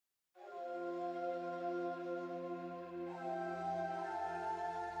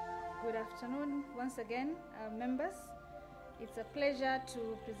afternoon once again, members. It's a pleasure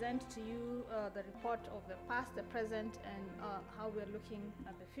to present to you the report of the past, the present, and how we're looking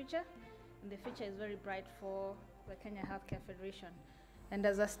at the future. And the future is very bright for the Kenya Healthcare Federation. And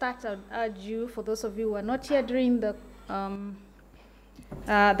as a start, I would urge you, for those of you who are not here during the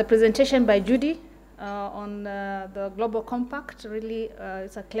presentation by Judy on the Global Compact, really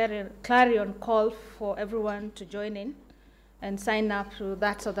it's a clarion call for everyone to join in and sign up to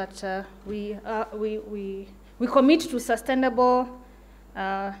that, so that we commit to sustainable,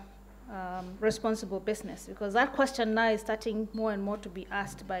 responsible business, because that question now is starting more and more to be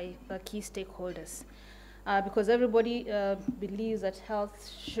asked by the key stakeholders, because everybody believes that health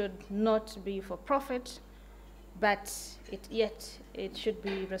should not be for profit, but yet it should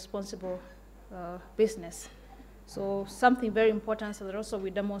be responsible business. So something very important, so that also we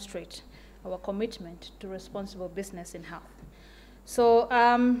demonstrate our commitment to responsible business in health. So,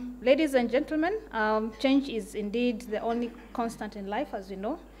 ladies and gentlemen, change is indeed the only constant in life, as you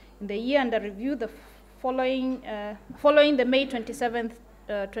know. In the year under review, the following the May 27th,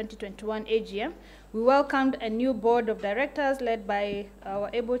 2021 AGM, we welcomed a new board of directors led by our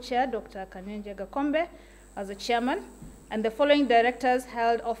able chair, Dr. Kanyanja Gakombe, as the chairman, and the following directors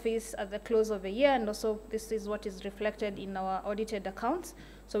held office at the close of the year, and also this is what is reflected in our audited accounts.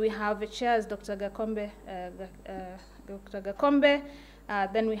 So we have the chair as Dr. Gakombe,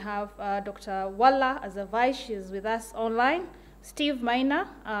 then we have Dr. Walla as a vice, she is with us online. Steve Maina,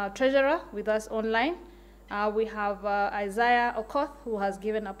 treasurer, with us online. We have Isaiah Okoth, who has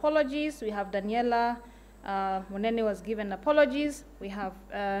given apologies. We have Daniela Monene, was given apologies. We have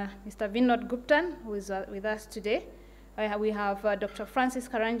Mr. Vinod Guptan, who is with us today. We have Dr. Francis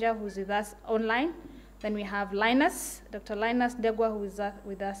Karanja, who is with us online. Then we have Linus, Dr. Linus Degwa, who is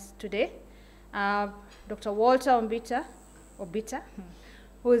with us today. Dr. Walter Obita,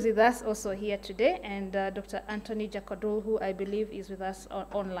 who is with us also here today, and Dr. Anthony Jakodul, who I believe is with us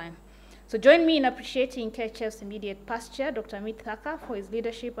online. So join me in appreciating KHF's immediate past chair, Dr. Amit Thaka, for his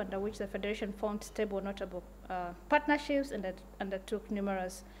leadership, under which the Federation formed stable, notable partnerships and undertook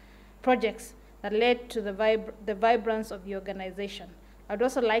numerous projects that led to the vibrance of the organization. I'd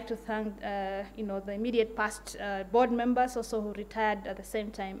also like to thank the immediate past board members also who retired at the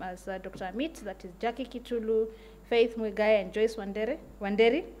same time as Dr. Amit, that is Jackie Kitulu, Faith Muigai, and Joyce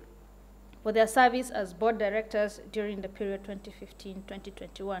Wanderi, for their service as board directors during the period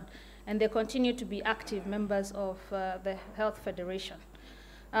 2015-2021. And they continue to be active members of the Health Federation.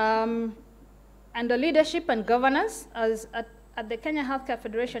 Under leadership and governance, at the Kenya Healthcare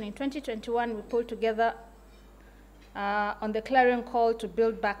Federation in 2021, we pulled together on the clarion call to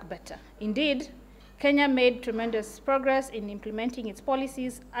build back better. Indeed, Kenya made tremendous progress in implementing its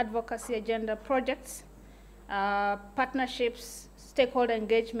policies, advocacy agenda projects, partnerships, stakeholder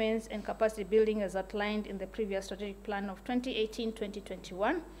engagements, and capacity building as outlined in the previous strategic plan of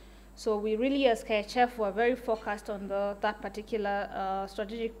 2018-2021. So we really, as KHF, were very focused on that particular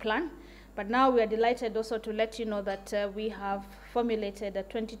strategic plan. But now we are delighted also to let you know that we have formulated a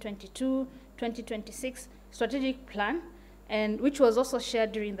 2022-2026 strategic plan, and which was also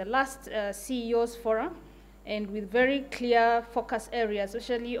shared during the last CEO's forum, and with very clear focus areas,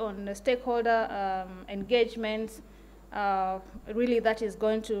 especially on the stakeholder engagements. Really, that is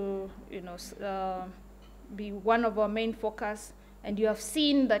going to be one of our main focus. And you have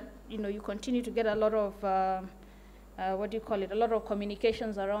seen that you continue to get a lot of a lot of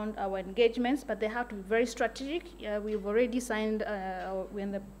communications around our engagements, but they have to be very strategic. We've already signed, we're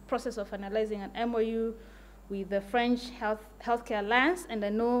in the process of analyzing an MOU with the French Healthcare Alliance, and I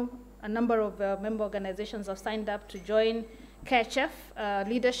know a number of member organizations have signed up to join KHF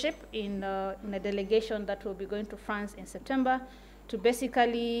leadership in a delegation that will be going to France in September to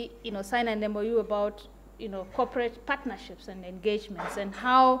basically sign an MOU about corporate partnerships and engagements, and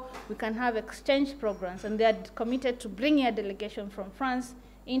how we can have exchange programs. And they are committed to bringing a delegation from France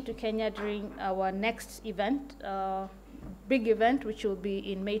into Kenya during our next event, big event, which will be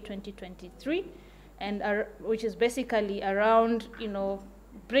in May 2023, and which is basically around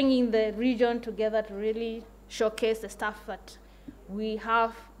bringing the region together to really showcase the stuff that we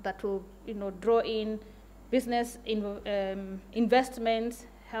have that will draw in business investments,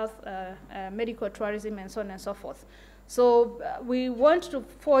 health, medical tourism, and so on and so forth. So we want to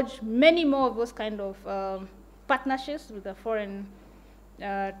forge many more of those kind of partnerships with the foreign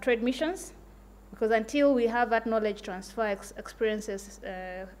trade missions, because until we have that knowledge transfer, experiences,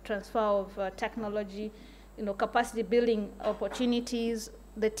 transfer of technology, capacity building opportunities,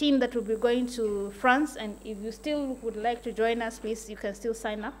 the team that will be going to France, and if you still would like to join us, please, you can still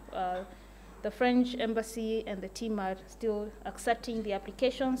sign up. The French embassy and the team are still accepting the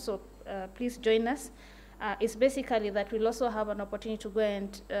application, so please join us. It's basically that we'll also have an opportunity to go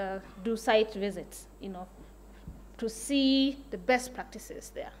and do site visits, to see the best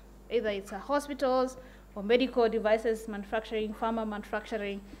practices there. Either it's hospitals or medical devices manufacturing, pharma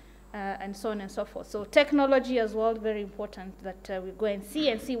manufacturing, and so on and so forth. So technology as well, very important that we go and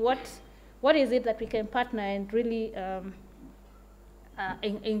see what is it that we can partner and really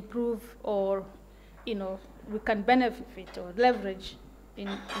improve, or we can benefit or leverage in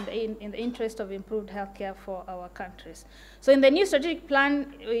the interest of improved healthcare for our countries. So in the new strategic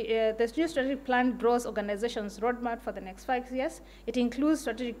plan, the new strategic plan draws organizations' roadmap for the next 5 years. It includes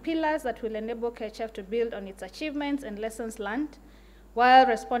strategic pillars that will enable KHF to build on its achievements and lessons learned while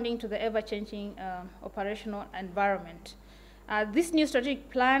responding to the ever-changing operational environment. This new strategic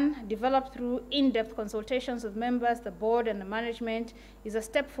plan, developed through in-depth consultations with members, the board, and the management, is a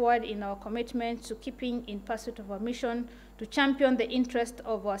step forward in our commitment to keeping in pursuit of our mission to champion the interest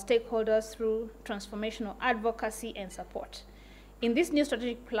of our stakeholders through transformational advocacy and support. In this new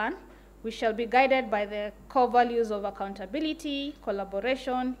strategic plan, we shall be guided by the core values of accountability,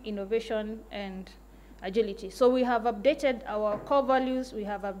 collaboration, innovation, and agility. So we have updated our core values, we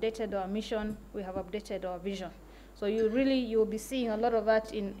have updated our mission, we have updated our vision. So you'll be seeing a lot of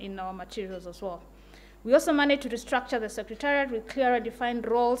that in our materials as well. We also managed to restructure the Secretariat with clearer defined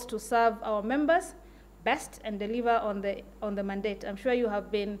roles to serve our members best and deliver on the mandate. I'm sure you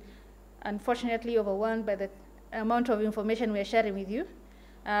have been, unfortunately, overwhelmed by the amount of information we are sharing with you.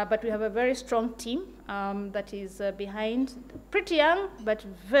 But we have a very strong team that is behind, pretty young, but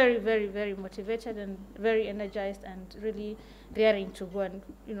very, very, very motivated and very energized and really daring to go and,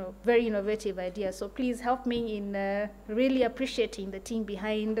 very innovative ideas. So please help me in really appreciating the team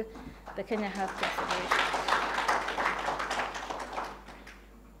behind the Kenya Healthcare Federation.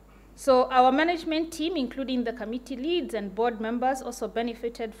 So our management team, including the committee leads and board members, also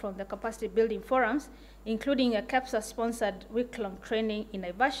benefited from the capacity building forums, including a KEPSA-sponsored week-long training in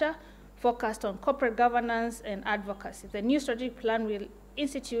Naivasha, focused on corporate governance and advocacy. The new strategic plan will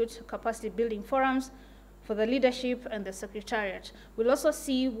institute capacity building forums for the leadership and the Secretariat. We'll also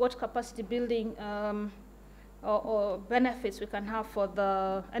see what capacity building or benefits we can have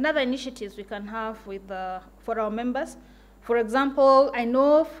and other initiatives we can have for our members. For example, I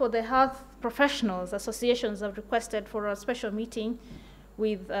know for the health professionals, associations have requested for a special meeting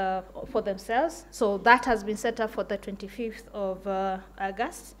for themselves. So that has been set up for the 25th of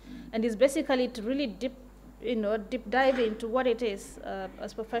August. And it's basically to really deep dive into what it is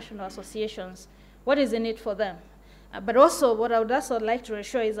as professional associations, what is in it for them. But also, what I would also like to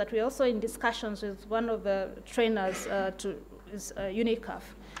reassure is that we're also in discussions with one of the trainers, UNICAF,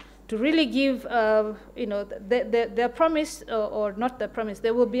 to really give, their promise, or not the promise,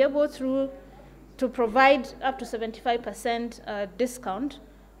 they will be able to provide up to 75% discount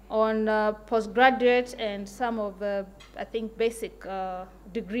on postgraduate and some of the, I think, basic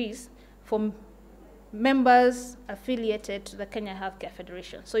degrees for members affiliated to the Kenya Healthcare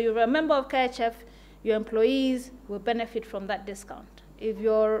Federation. So you're a member of KHF, your employees will benefit from that discount. If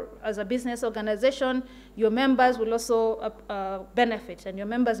you're, as a business organization, your members will also benefit, and your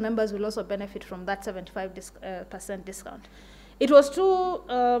members' will also benefit from that 75% discount. It was too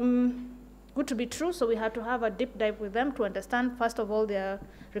good to be true, so we had to have a deep dive with them to understand, first of all, they're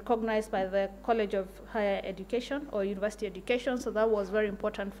recognized by the College of Higher Education or University Education, so that was very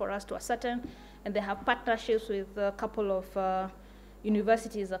important for us to ascertain, and they have partnerships with a couple of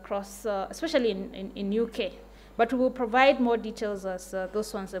universities across, especially in UK. But we will provide more details as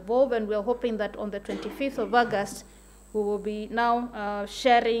those ones evolve, and we're hoping that on the 25th of August, we will be now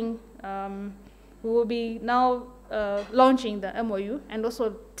launching the MOU and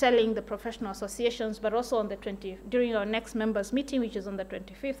also telling the professional associations, but also on during our next members meeting, which is on the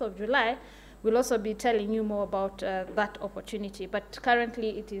 25th of July, we'll also be telling you more about that opportunity. But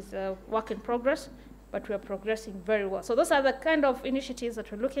currently it is a work in progress, but we're progressing very well. So those are the kind of initiatives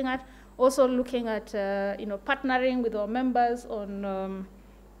that we're looking at. Also looking at partnering with our members on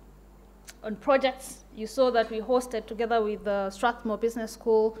projects. You saw that we hosted together with the Strathmore Business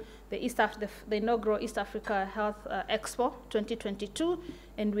School the inaugural East Africa Health Expo 2022,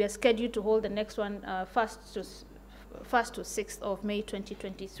 and we are scheduled to hold the next one 1st to 6th of May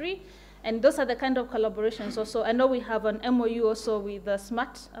 2023. And those are the kind of collaborations also. I know we have an MOU also with the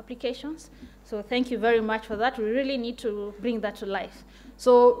SMART applications. So thank you very much for that. We really need to bring that to life.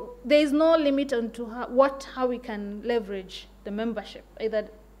 So there is no limit on to how we can leverage the membership, either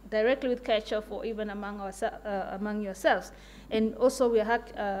directly with KHF or even among yourselves. And also we are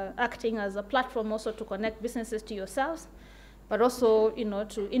acting as a platform also to connect businesses to yourselves, but also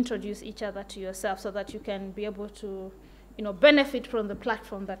to introduce each other to yourself so that you can be able to benefit from the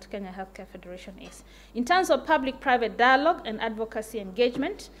platform that Kenya Healthcare Federation is. In terms of public-private dialogue and advocacy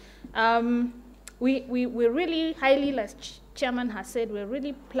engagement, we're really highly, like Chairman has said, we're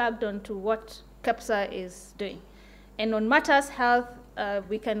really plugged onto what KEPSA is doing. And on matters health,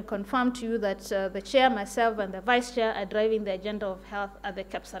 we can confirm to you that the chair, myself, and the vice chair are driving the agenda of health at the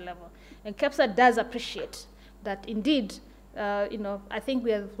KEPSA level. And KEPSA does appreciate that indeed, I think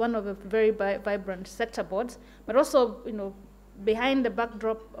we are one of the very vibrant sector boards, but also, behind the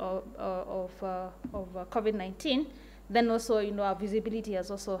backdrop of COVID-19, then also, our visibility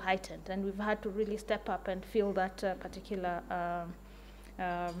has also heightened, and we've had to really step up and fill that particular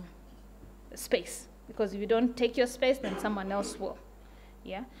space. Because if you don't take your space, then someone else will.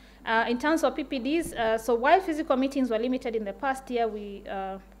 Yeah. In terms of PPDs, so while physical meetings were limited in the past year, we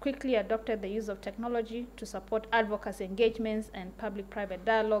quickly adopted the use of technology to support advocacy engagements and public-private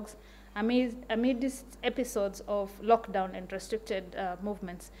dialogues amidst episodes of lockdown and restricted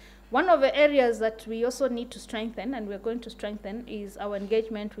movements. One of the areas that we also need to strengthen, and we're going to strengthen, is our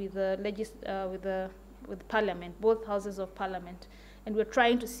engagement with with Parliament, both houses of Parliament. And we're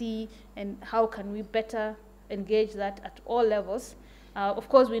trying to see how can we better engage that at all levels. Of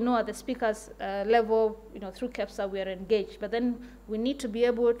course, we know at the speaker's level, through KEPSA, we are engaged. But then we need to be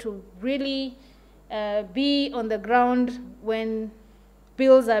able to really be on the ground when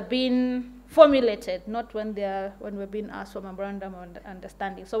bills are being formulated, not when we're being asked for memorandum of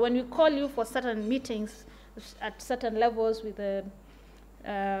understanding. So when we call you for certain meetings at certain levels with the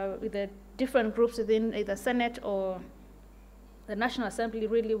different groups within either Senate or the National Assembly,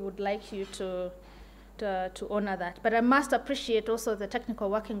 really would like you to honor that. But I must appreciate also the technical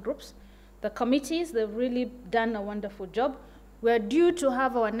working groups, the committees. They've really done a wonderful job. We're due to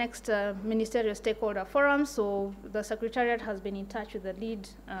have our next ministerial stakeholder forum, so the Secretariat has been in touch with the lead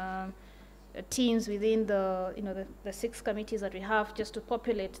teams within the 6 committees that we have, just to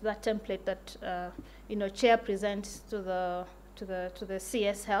populate that template that Chair presents to the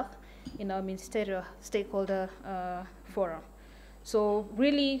CS Health in our ministerial stakeholder forum. So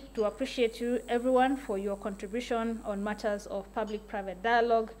really to appreciate you, everyone, for your contribution on matters of public-private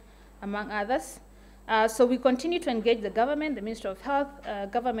dialogue, among others. So we continue to engage the government, the Ministry of Health,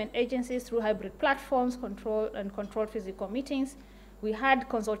 government agencies through hybrid platforms, controlled physical meetings. We had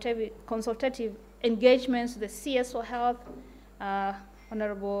consultative engagements with the CS for Health,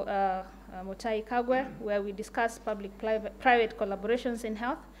 Honorable Mutai Kagwe, where we discussed public-private collaborations in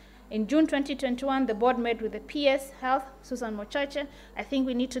health. In June 2021, the board met with the PS Health, Susan Mochache. I think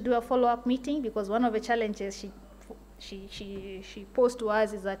we need to do a follow-up meeting, because one of the challenges she posed to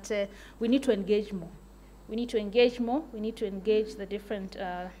us is that we need to engage more. We need to engage more. We need to engage the different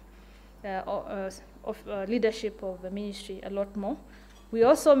leadership of the ministry a lot more. We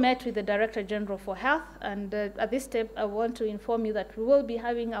also met with the Director General for Health, and at this step, I want to inform you that we will be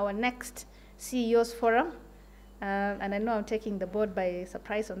having our next CEOs Forum. And I know I'm taking the board by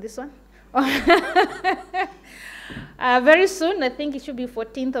surprise on this one. Very soon, I think it should be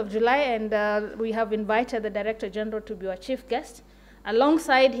 14th of July, and we have invited the Director General to be our chief guest.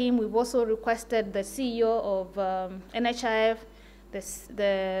 Alongside him, we've also requested the CEO of NHIF,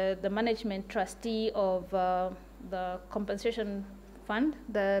 the management trustee of the compensation fund,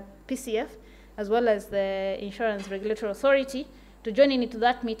 the PCF, as well as the Insurance Regulatory Authority, to join into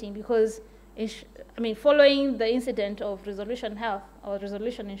that meeting, because following the incident of Resolution Health or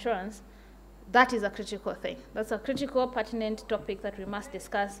Resolution Insurance, that is a critical thing. That's a critical, pertinent topic that we must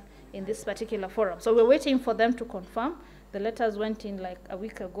discuss in this particular forum. So we're waiting for them to confirm. The letters went in like a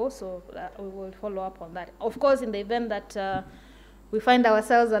week ago, so we will follow up on that. Of course, in the event that we find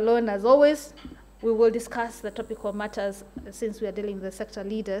ourselves alone, as always, we will discuss the topical matters, since we are dealing with the sector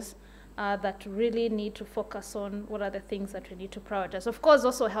leaders, that really need to focus on what are the things that we need to prioritize. Of course,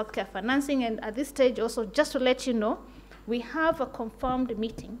 also healthcare financing, and at this stage also, just to let you know, we have a confirmed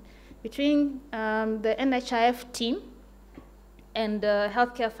meeting between the NHIF team and the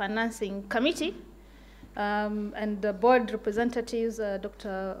Healthcare Financing Committee, and the board representatives,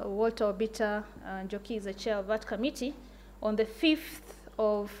 Dr. Walter Obita Njoki is the chair of that committee, on the 5th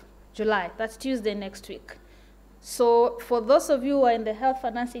of July. That's Tuesday next week. So for those of you who are in the Health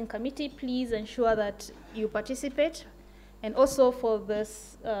Financing Committee, please ensure that you participate. And also for the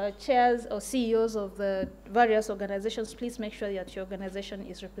chairs or CEOs of the various organizations, please make sure that your organization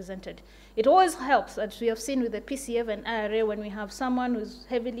is represented. It always helps, as we have seen with the PCF and IRA, when we have someone who's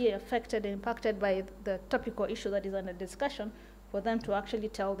heavily affected and impacted by the topical issue that is under discussion, for them to actually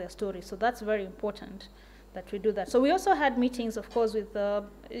tell their story. So that's very important that we do that. So we also had meetings, of course, with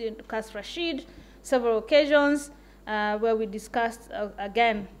Kas Rashid, several occasions, where we discussed,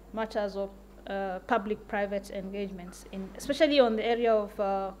 again, matters of public-private engagements, especially on the area of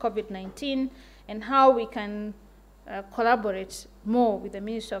COVID-19 and how we can collaborate more with the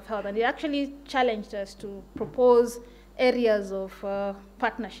Ministry of Health. And they actually challenged us to propose areas of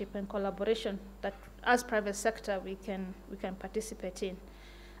partnership and collaboration that, as private sector, we can participate in.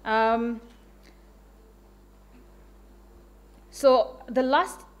 So the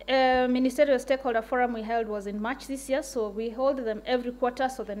last Ministerial Stakeholder Forum we held was in March this year, so we hold them every quarter,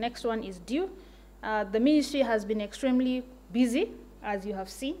 so the next one is due. The ministry has been extremely busy, as you have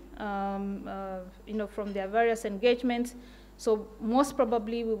seen, from their various engagements. So most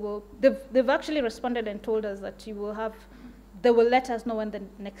probably we will, they've actually responded and told us that they will let us know when the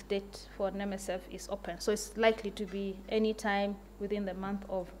next date for an MSF is open. So it's likely to be any time within the month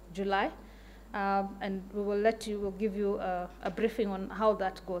of July. And we'll give you a briefing on how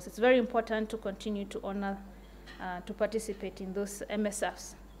that goes. It's very important to continue to honor, to participate in those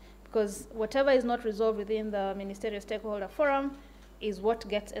MSFs, because whatever is not resolved within the Ministerial Stakeholder Forum is what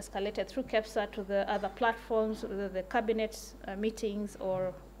gets escalated through KEPSA to the other platforms, whether the cabinet meetings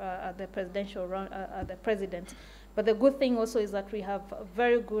or the presidential the president. But the good thing also is that we have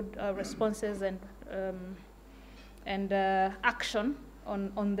very good responses and action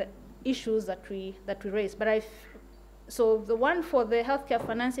on the issues that we raise. But so the one for the healthcare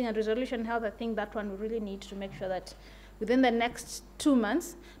financing and resolution health, I think that one we really need to make sure that within the next 2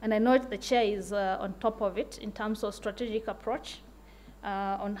 months, and I know the chair is on top of it in terms of strategic approach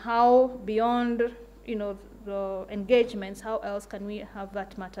on how beyond the engagements, how else can we have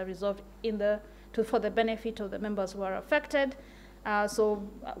that matter resolved for the benefit of the members who are affected. So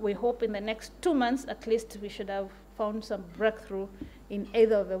we hope in the next 2 months at least we should have found some breakthrough in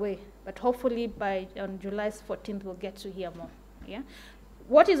either of the way. But hopefully on July 14th we'll get to hear more. Yeah.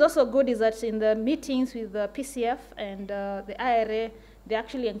 What is also good is that in the meetings with the PCF and the IRA, they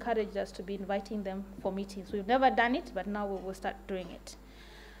actually encouraged us to be inviting them for meetings. We've never done it, but now we will start doing it.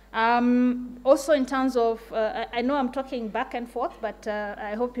 Also in terms of, I know I'm talking back and forth, but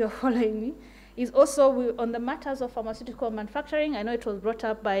I hope you're following me, is also on the matters of pharmaceutical manufacturing. I know it was brought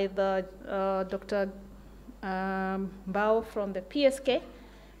up by the Dr. Bao from the PSK.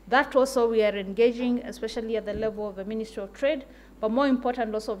 That also we are engaging, especially at the level of the Ministry of Trade, but more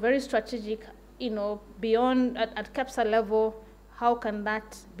important also very strategic, beyond at KEPSA level, how can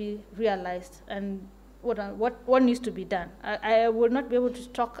that be realized and what needs to be done. I will not be able to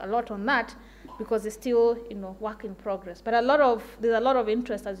talk a lot on that because it's still work in progress. But there's a lot of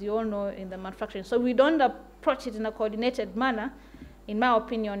interest, as you all know, in the manufacturing. So we don't approach it in a coordinated manner. In my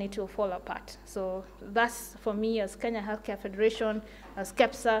opinion, it will fall apart. So that's, for me, as Kenya Healthcare Federation, as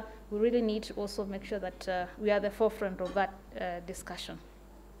KEPSA, we really need to also make sure that we are at the forefront of that discussion.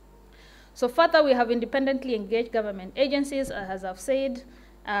 So further, we have independently engaged government agencies, as I've said.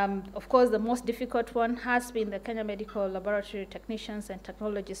 Of course, the most difficult one has been the Kenya Medical Laboratory Technicians and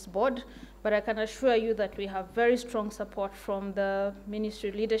Technologists Board, but I can assure you that we have very strong support from the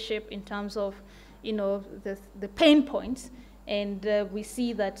ministry leadership in terms of, the pain points. And we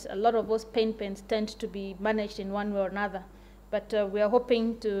see that a lot of those pain points tend to be managed in one way or another. But we are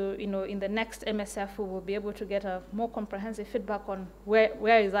hoping to, in the next MSF, we will be able to get a more comprehensive feedback on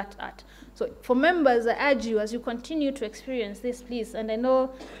where is that at. So for members, I urge you, as you continue to experience this, please, and I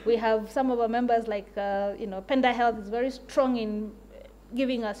know we have some of our members like, Penda Health is very strong in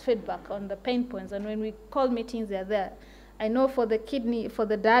giving us feedback on the pain points, and when we call meetings, they're there. I know for the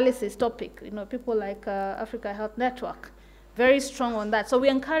dialysis topic, people like Africa Health Network, very strong on that. So we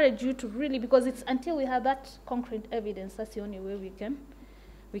encourage you to really, because it's until we have that concrete evidence, that's the only way we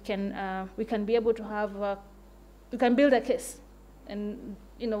can be able to have, we can build a case. And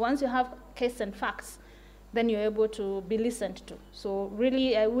once you have case and facts, then you're able to be listened to. So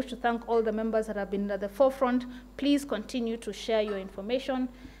really, I wish to thank all the members that have been at the forefront. Please continue to share your information.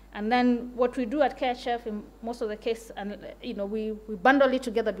 And then what we do at KHF in most of the case, and we bundle it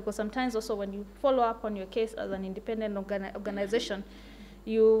together, because sometimes also when you follow up on your case as an independent organization,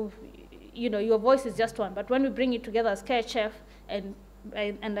 your voice is just one. But when we bring it together as KHF, and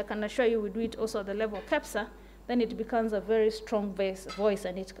I can assure you we do it also at the level of KEPSA, then it becomes a very strong voice,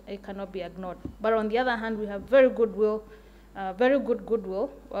 and it cannot be ignored. But on the other hand, we have very good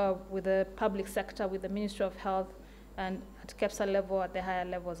goodwill with the public sector, with the Ministry of Health, and at KEPSA level, at the higher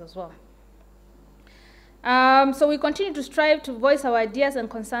levels as well. So we continue to strive to voice our ideas and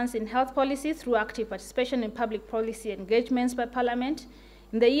concerns in health policy through active participation in public policy engagements by Parliament.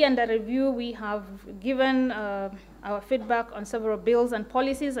 In the year under review, we have given our feedback on several bills and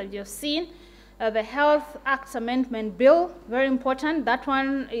policies, as you've seen. The Health Acts Amendment Bill, very important. That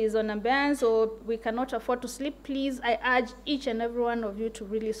one is on abeyance, so we cannot afford to sleep. Please, I urge each and every one of you to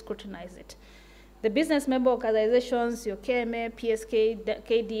really scrutinize it. The business member organizations, your KMA, PSK,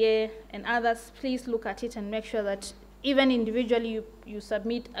 KDA, and others, please look at it and make sure that even individually you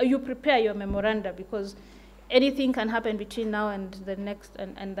submit, you prepare your memoranda, because anything can happen between now and the next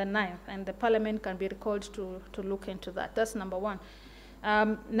and the 9th, and the Parliament can be recalled to look into that. That's number one.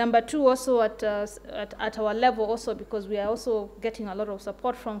 Number two, also at our level, also because we are also getting a lot of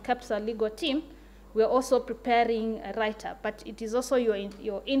support from KEPSA legal team, we are also preparing a write-up, but it is also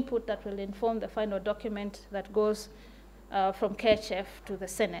your input that will inform the final document that goes from KHF to the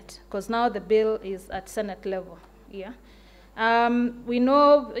Senate, because now the bill is at Senate level. Yeah. We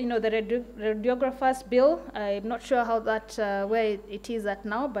know, the radiographers bill. I'm not sure how that where it is at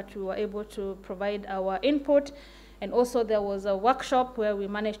now, but we were able to provide our input, and also there was a workshop where we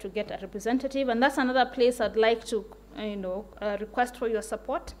managed to get a representative, and that's another place I'd like to, request for your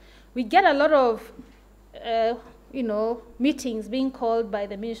support. We get a lot of, meetings being called by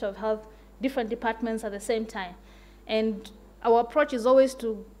the Ministry of Health, different departments at the same time, and our approach is always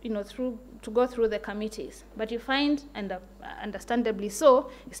to, to go through the committees. But you find, and understandably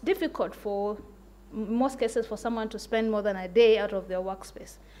so, it's difficult for most cases for someone to spend more than a day out of their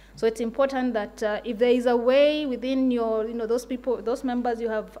workspace. So it's important that if there is a way within your, those people, those members you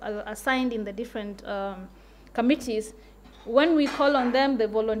have assigned in the different committees, when we call on them, they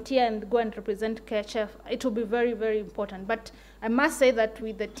volunteer and go and represent KHF, it will be very, very important. But I must say that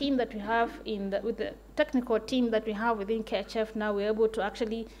with the team that we have with the technical team that we have within KHF now, we're able to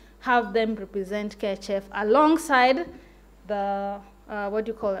actually have them represent KHF alongside the,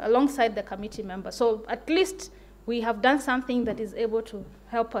 alongside the committee members. So at least we have done something that is able to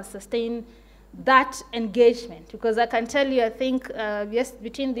help us sustain that engagement. Because I can tell you, I think, yes,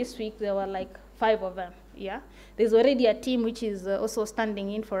 between this week, there were like 5 of them. Yeah, there's already a team which is also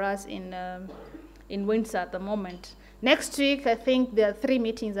standing in for us in Windsor at the moment. Next week, I think there are 3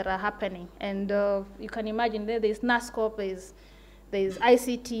 meetings that are happening, and you can imagine there's NASCOP, there's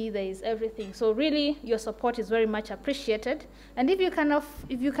ICT, there's everything. So really, your support is very much appreciated. And if you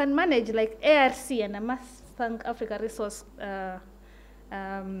can manage like ARC, and I must thank Africa Resource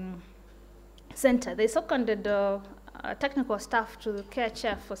Center, they seconded technical staff to the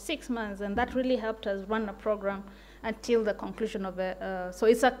KHF for 6 months, and that really helped us run a program until the conclusion of it. So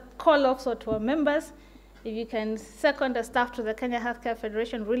it's a call also to our members. If you can second the staff to the Kenya Healthcare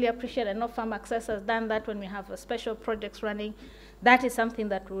Federation, really appreciate. I know Farm Access has done that when we have special projects running. That is something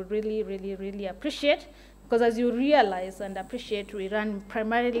that we really, really, really appreciate, because as you realize and appreciate, we run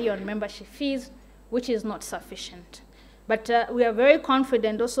primarily on membership fees, which is not sufficient. But we are very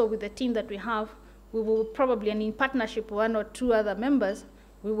confident also with the team that we have. We will probably, and in partnership with 1 or 2 other members,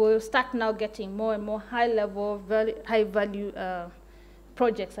 we will start now getting more and more high-level, high-value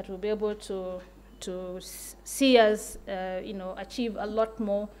projects that will be able to see us, achieve a lot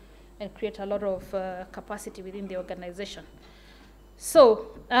more and create a lot of capacity within the organization. So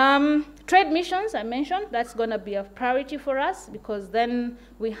trade missions, I mentioned, that's going to be a priority for us, because then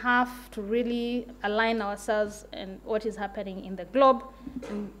we have to really align ourselves and what is happening in the globe,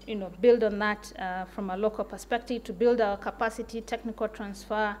 and build on that from a local perspective to build our capacity, technical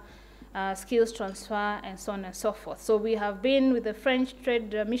transfer, skills transfer, and so on and so forth. So we have been with the French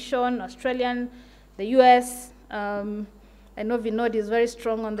trade mission, Australian, the US. I know Vinod is very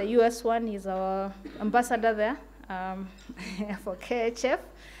strong on the US one. He's our ambassador there. For KHF.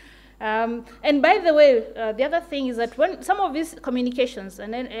 And by the way, the other thing is that when some of these communications,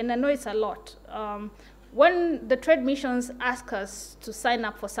 and I know it's a lot, when the trade missions ask us to sign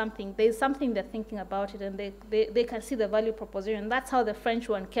up for something, there's something they're thinking about it, and they can see the value proposition. That's how the French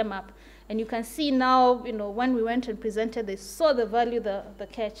one came up. And you can see now, when we went and presented, they saw the value the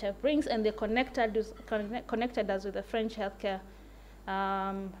KHF brings, and they connected us with the French Healthcare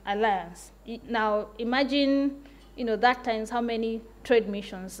Alliance. Now, imagine that times how many trade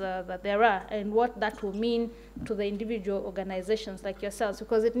missions that there are, and what that will mean to the individual organizations like yourselves,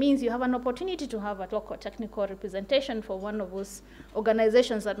 because it means you have an opportunity to have a local technical representation for one of those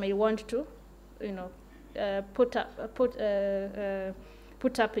organizations that may want to, put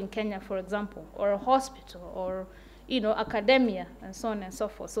up in Kenya, for example, or a hospital, or academia, and so on and so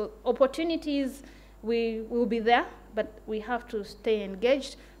forth. So opportunities will be there, but we have to stay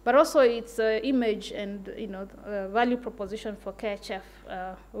engaged. But also it's image and value proposition for KHF,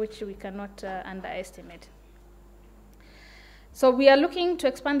 which we cannot underestimate. So we are looking to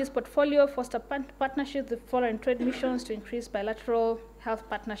expand this portfolio, foster partnerships with foreign trade missions to increase bilateral health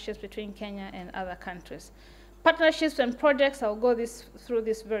partnerships between Kenya and other countries. Partnerships and projects, I'll go through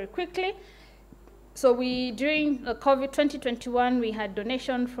this very quickly. So during COVID 2021, we had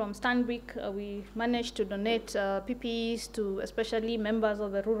donation from Stanbic. We managed to donate PPEs to especially members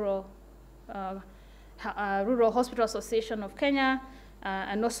of the rural Rural Hospital Association of Kenya,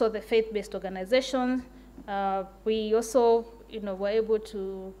 and also the faith-based organizations. We also, were able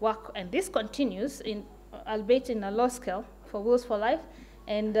to work, and this continues, albeit in a low scale, for Wheels for Life.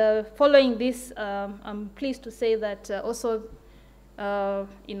 And following this, I'm pleased to say that also, the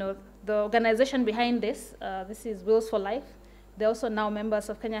organization behind this, this is Wheels for Life. They're also now members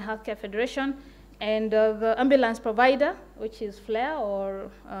of Kenya Healthcare Federation. And the ambulance provider, which is Flair, or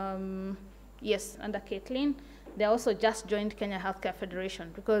yes, under Caitlin, they also just joined Kenya Healthcare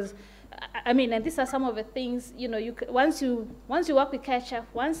Federation, because, I mean, and these are some of the things, once you work with KHF,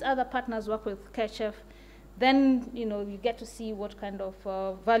 once other partners work with KHF, then, you get to see what kind of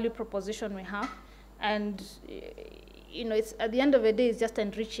value proposition we have. And, it's, at the end of the day, it's just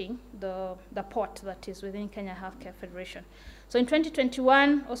enriching the pot that is within Kenya Healthcare Federation. So in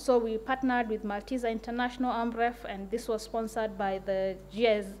 2021, also we partnered with Malteser International AMREF, and this was sponsored by the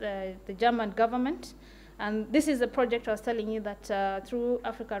German government. And this is a project I was telling you that through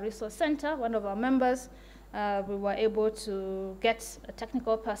Africa Resource Center, one of our members, we were able to get a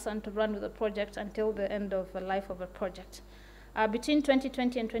technical person to run with the project until the end of the life of a project. Between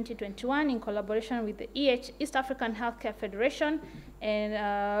 2020 and 2021, in collaboration with the East African Healthcare Federation,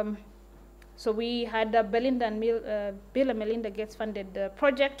 and so we had a Bill and Melinda Gates funded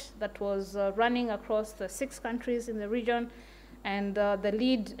project that was running across the 6 countries in the region, and the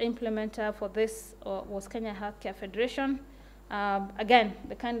lead implementer for this was Kenya Healthcare Federation. Again,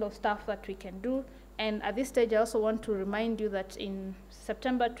 the kind of stuff that we can do. And at this stage, I also want to remind you that in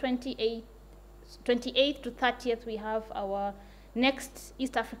September 28th to 30th, we have our next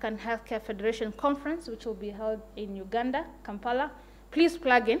East African Healthcare Federation conference, which will be held in Uganda, Kampala. Please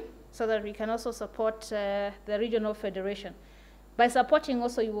plug in so that we can also support the regional federation. By supporting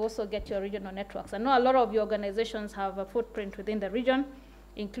also, you will also get your regional networks. I know a lot of your organizations have a footprint within the region,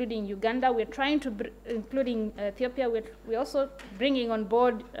 including Uganda. We're trying to, including Ethiopia, we're also bringing on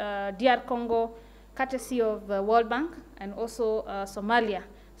board DR Congo, courtesy of the World Bank, and also Somalia,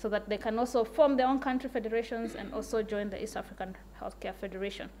 so that they can also form their own country federations and also join the East African Healthcare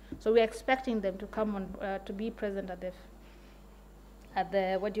Federation. So we're expecting them to come on, to be present at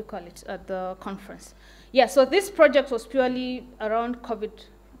the, what do you call it, at the conference. Yeah, so this project was purely around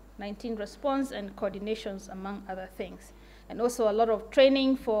COVID-19 response and coordinations, among other things. And also a lot of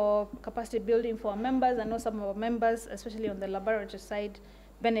training for capacity building for our members. I know some of our members, especially on the laboratory side,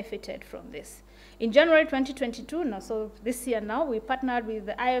 benefited from this. In January 2022, now, so this year now, we partnered with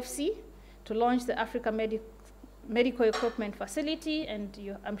the IFC to launch the Africa Medical Equipment Facility, and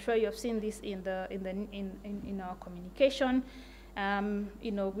I'm sure you have seen this in our communication,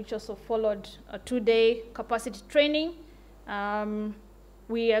 which also followed a 2-day capacity training.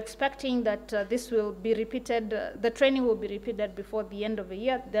 We are expecting that this will be repeated, the training will be repeated before the end of the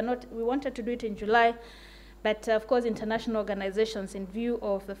year. We wanted to do it in July, but of course, international organizations, in view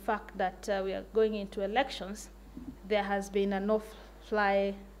of the fact that we are going into elections, there has been a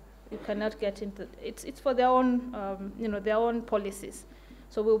no-fly. You cannot get into it's for their own, their own policies.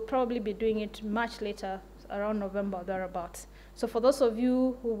 So we'll probably be doing it much later, around November or thereabouts. So for those of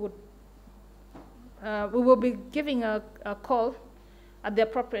you who would, we will be giving a call at the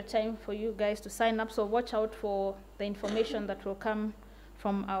appropriate time for you guys to sign up. So watch out for the information that will come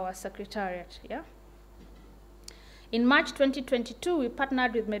from our secretariat. Yeah. In March 2022, we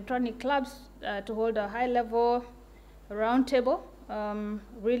partnered with Medtronic Clubs to hold a high-level roundtable,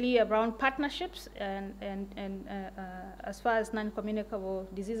 really around partnerships and as far as non-communicable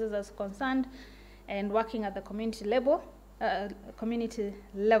diseases are concerned, and working at the community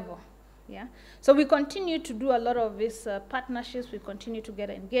level. Yeah. So we continue to do a lot of these partnerships. We continue to get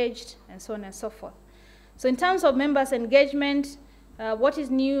engaged, and so on and so forth. So in terms of members' engagement, what is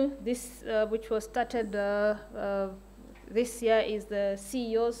new, this which was started this year, is the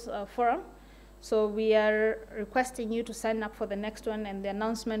CEOs Forum. So we are requesting you to sign up for the next one, and the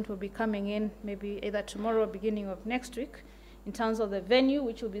announcement will be coming in maybe either tomorrow or beginning of next week. In terms of the venue,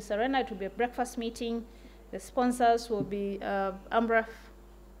 which will be Serena, it will be a breakfast meeting. The sponsors will be AMREF,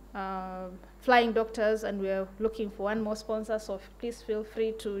 Flying Doctors, and we are looking for one more sponsor, so please feel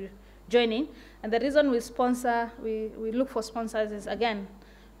free to join in. And the reason we sponsor, we look for sponsors is, again,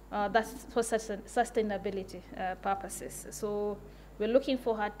 that's for sustainability purposes. So we're looking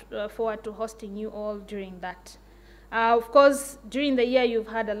forward to hosting you all during that. Of course, during the year, you've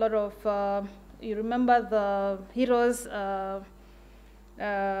had a lot of, you remember the Heroes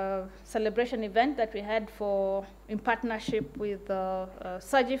celebration event that we had in partnership with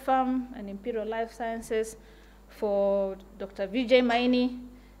Sagifam and Imperial Life Sciences for Dr. Vijay Maini.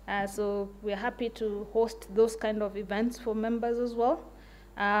 So we're happy to host those kind of events for members as well.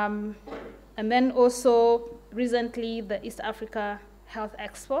 And then also recently the East Africa Health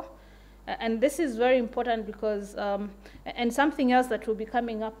Expo. And this is very important because, and something else that will be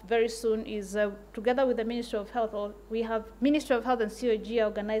coming up very soon is together with the Ministry of Health, or we have Ministry of Health and COG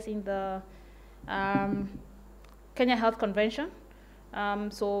organizing the Kenya Health Convention.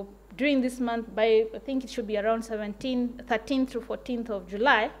 So during this month, I think it should be around 13th through 14th of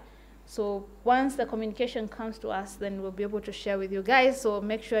July. So once the communication comes to us, then we'll be able to share with you guys. So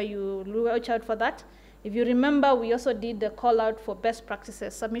make sure you watch out for that. If you remember, we also did the call out for best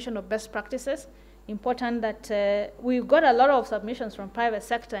practices, submission of best practices. Important that we've got a lot of submissions from private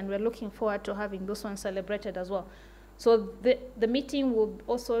sector, and we're looking forward to having those ones celebrated as well. So the meeting will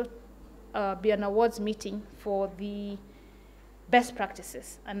also be an awards meeting for the best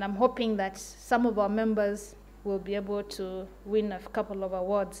practices. And I'm hoping that some of our members will be able to win a couple of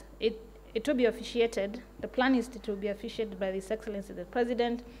awards. It will be officiated. The plan is it will be officiated by His Excellency the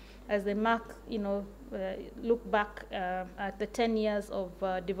President as they mark, look back at the 10 years of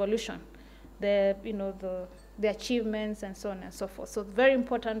devolution, the achievements and so on and so forth. So very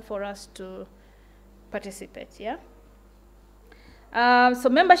important for us to participate, yeah? So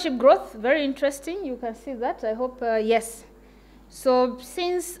membership growth, very interesting. You can see that, I hope, yes. So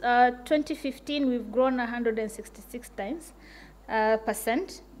since 2015, we've grown 166 times,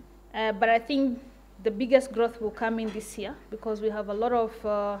 percent. But I think the biggest growth will come in this year because we have a lot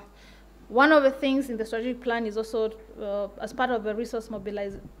of, one of the things in the strategic plan is also as part of the resource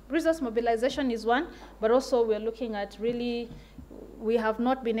mobilization is one, but also we're looking at really, we have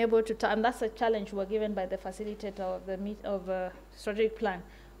not been able to, and that's a challenge we're given by the facilitator of the strategic plan.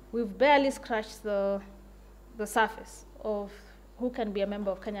 We've barely scratched the surface of who can be a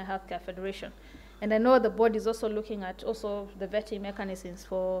member of Kenya Healthcare Federation. And I know the board is also looking at also the vetting mechanisms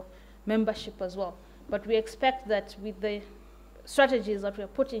for membership as well. But we expect that with the strategies that we're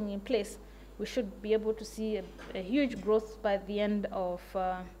putting in place, we should be able to see a huge growth by the end of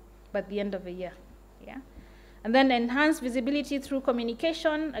the year. Yeah. And then enhanced visibility through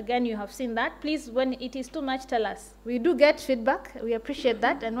communication. Again, you have seen that. Please, when it is too much, tell us. We do get feedback. We appreciate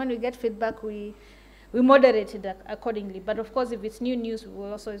that. And when we get feedback, we moderate it accordingly. But of course, if it's new news,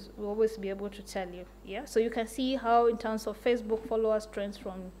 we'll always be able to tell you. Yeah. So you can see how, in terms of Facebook followers trends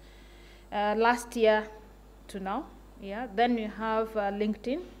from last year to now. Yeah. Then you have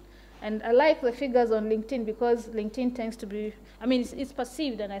LinkedIn. And I like the figures on LinkedIn because LinkedIn tends to be, I mean, it's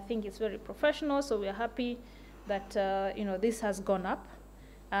perceived, and I think it's very professional. So we're happy that this has gone up.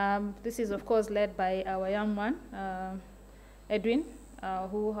 This is, of course, led by our young man, Edwin,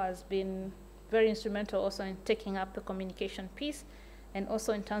 who has been very instrumental also in taking up the communication piece, and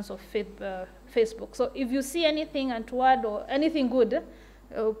also in terms of Facebook. So if you see anything untoward or anything good,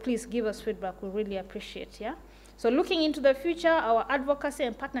 please give us feedback. We really appreciate, yeah? So looking into the future, our advocacy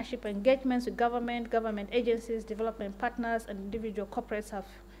and partnership engagements with government agencies, development partners, and individual corporates have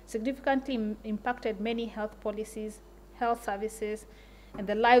significantly impacted many health policies, health services, and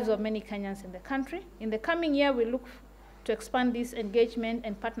the lives of many Kenyans in the country. In the coming year, we look to expand this engagement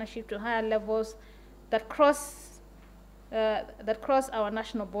and partnership to higher levels that cross our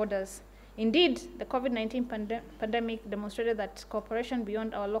national borders. Indeed, the COVID-19 pandemic demonstrated that cooperation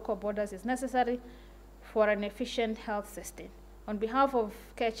beyond our local borders is necessary for an efficient health system. On behalf of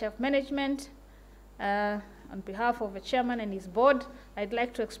KHF management, on behalf of the chairman and his board, I'd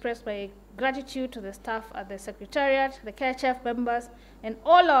like to express my gratitude to the staff at the Secretariat, the KHF members, and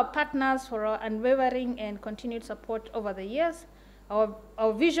all our partners for our unwavering and continued support over the years.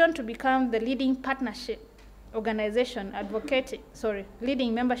 Our vision to become the leading partnership organization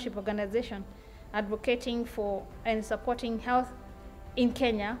leading membership organization advocating for and supporting health in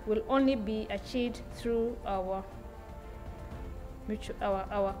Kenya will only be achieved through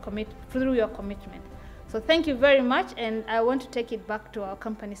through your commitment. So thank you very much, and I want to take it back to our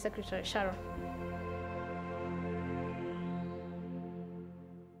company secretary, Sharon.